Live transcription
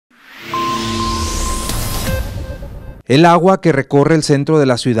El agua que recorre el centro de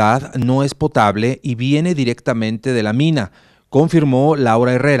la ciudad no es potable y viene directamente de la mina, confirmó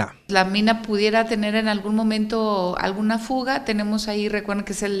Laura Herrera. La mina pudiera tener en algún momento alguna fuga. Tenemos ahí, recuerden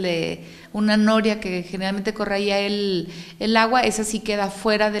que es el de una noria que generalmente corría el agua. Esa sí queda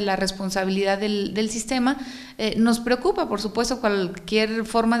fuera de la responsabilidad del sistema. Nos preocupa, por supuesto, cualquier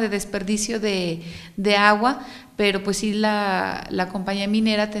forma de desperdicio de agua, pero pues sí la compañía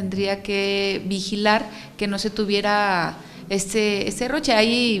minera tendría que vigilar que no se tuviera este roche.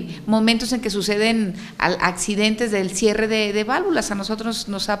 Hay momentos en que suceden accidentes del cierre de válvulas. A nosotros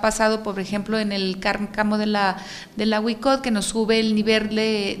nos ha pasado, por ejemplo, en el camo de la Agua, que nos sube el nivel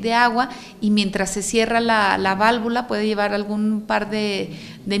de agua y mientras se cierra la válvula, puede llevar algún par de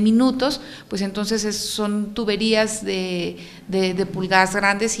minutos, pues entonces son tuberías de pulgadas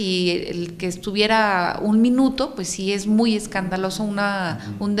grandes y el que estuviera un minuto, pues sí es muy escandaloso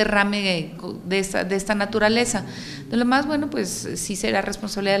un derrame de esta naturaleza. De lo más, bueno, pues sí será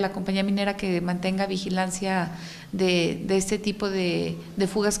responsabilidad de la compañía minera que mantenga vigilancia de este tipo de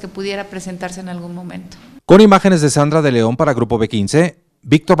fugas que pudiera presentarse en algún momento. Con imágenes de Sandra de León para Grupo B15,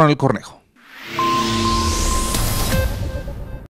 Víctor Manuel Cornejo.